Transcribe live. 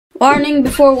Warning,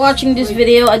 before watching this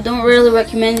video, I don't really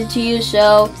recommend it to you,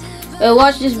 so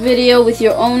watch this video with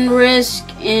your own risk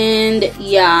and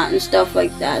yeah, and stuff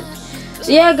like that.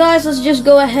 So yeah guys, let's just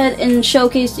go ahead and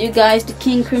showcase to you guys the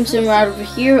King Crimson right over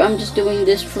here. I'm just doing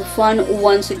this for fun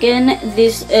once again.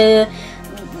 This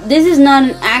is not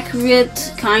an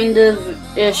accurate kind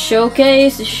of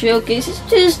showcase. The showcase is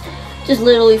just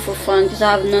literally for fun because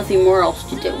I have nothing more else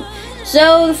to do.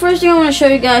 So the first thing I want to show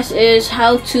you guys is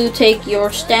how to take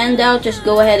your stand out. Just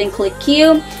go ahead and click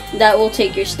Q. That will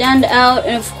take your stand out,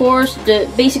 and of course the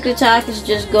basic attack is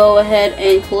just go ahead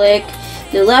and click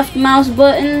the left mouse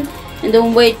button and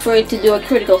don't wait for it to do a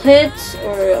critical hit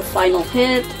or a final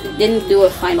hit. It didn't do a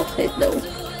final hit though.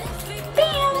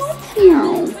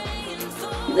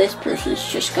 This person's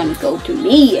just gonna go to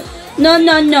me. No,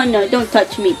 don't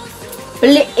touch me.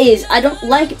 Please, I don't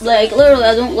like literally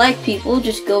I don't like people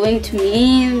just going to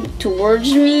me,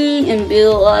 towards me and be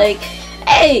like,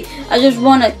 hey, I just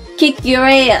wanna kick your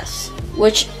ass,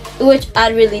 which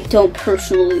I really don't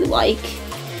personally like.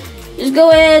 Just go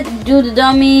ahead, do the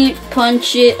dummy,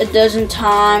 punch it a dozen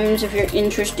times if you're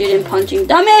interested in punching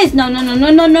dummies. No.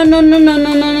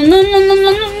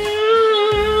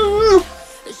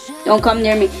 Don't come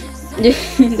near me.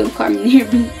 Don't come near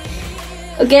me.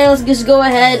 Okay, let's just go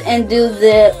ahead and do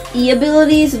the E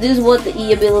ability. So this is what the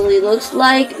E ability looks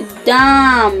like.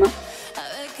 Damn.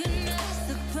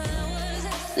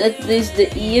 That is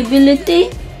the E ability.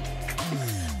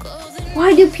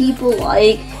 Why do people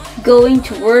like going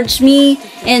towards me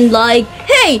and like,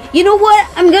 hey, you know what?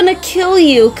 I'm gonna kill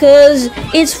you because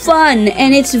it's fun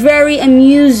and it's very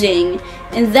amusing.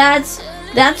 And that's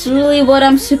really what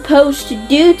I'm supposed to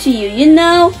do to you, you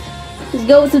know? Let's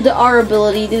go to the R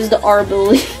ability. This is the R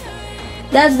ability.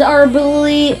 That's the R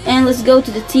ability. And let's go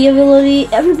to the T ability.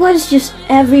 Everybody's just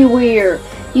everywhere.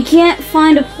 You can't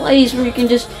find a place where you can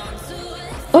just...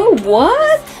 Oh,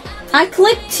 what? I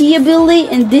clicked T ability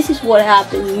and this is what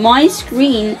happened. My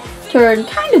screen turned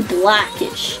kind of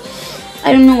blackish.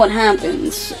 I don't know what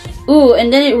happens. Ooh,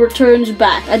 and then it returns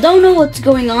back. I don't know what's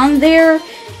going on there.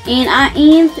 And I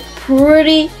ain't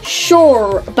pretty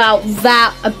sure about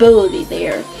that ability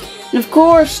there. And of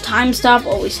course, time stop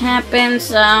always happens,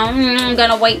 so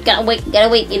gotta wait,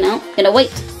 you know, gotta wait.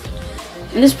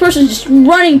 And this person's just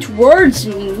running towards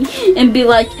me and be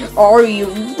like, are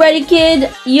you ready, kid?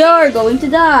 You're going to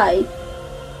die.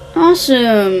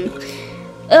 Awesome.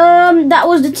 That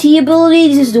was the T ability.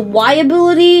 This is the Y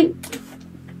ability.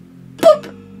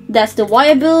 Boop. That's the Y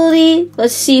ability.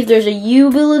 Let's see if there's a U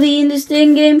ability in this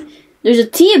thing game. There's a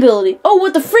T ability. Oh,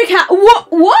 what the freak What?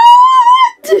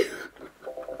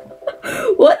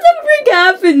 What the freak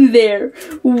happened there?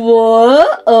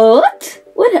 What?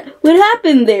 What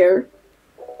happened there?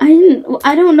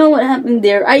 I don't know what happened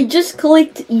there. I just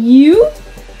clicked U.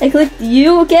 I clicked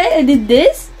U, okay? I did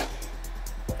this.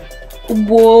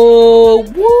 Whoa,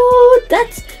 what?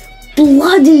 That's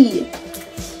bloody.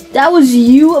 That was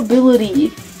U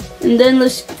ability. And then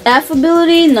let's F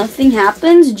ability, nothing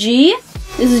happens. G.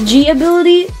 This is G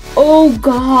ability. Oh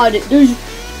god, there's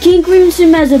King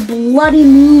Crimson has a bloody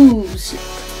moves.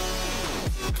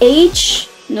 H?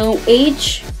 No,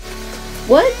 H.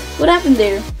 What? What happened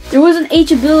there? There was an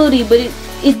H ability, but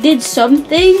it did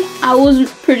something. I wasn't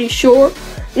pretty sure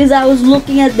because I was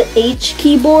looking at the H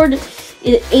keyboard.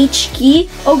 H key.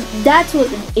 Oh, that's what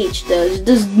the H does. It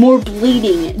does more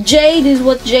bleeding. J, this is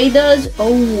what J does.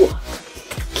 Oh.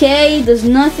 K does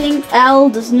nothing. L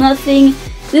does nothing.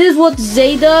 This is what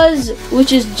Z does,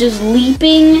 which is just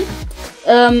leaping.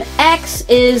 X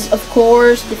is, of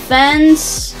course,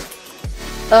 defense.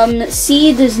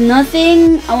 C does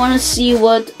nothing. I want to see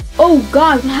what... Oh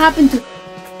god, what happened to...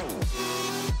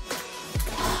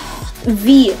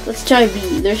 V. Let's try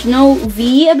V. There's no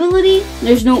V ability.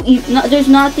 There's no... there's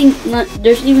nothing...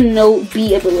 there's even no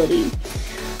B ability.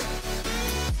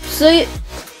 So...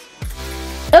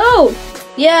 Oh!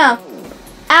 Yeah.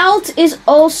 Alt is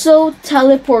also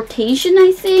teleportation,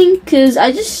 I think, because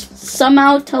I just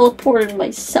somehow teleported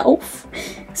myself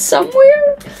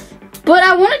somewhere. But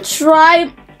I want to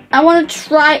try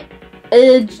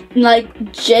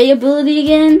like J ability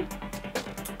again,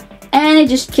 and I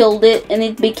just killed it, and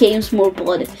it became more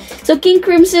blood. So King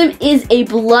Crimson is a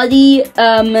bloody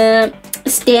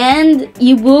stand.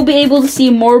 You will be able to see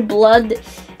more blood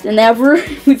than ever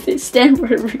with this stand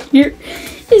right over here.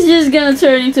 It's just gonna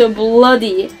turn into a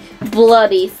bloody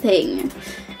thing.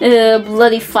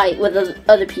 Bloody fight with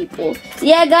other people. So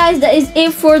yeah guys, that is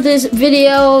it for this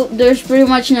video. There's pretty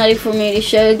much nothing for me to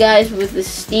show you guys with the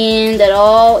stand at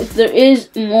all. If there is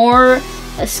more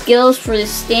skills for the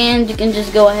stand, you can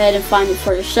just go ahead and find it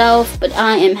for yourself, but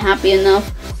I am happy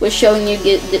enough was showing you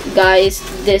guys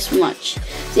this much.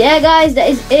 So yeah, guys, that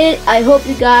is it. I hope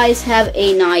you guys have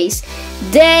a nice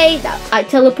day. I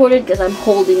teleported because I'm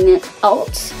holding it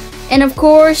out. And of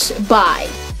course, bye.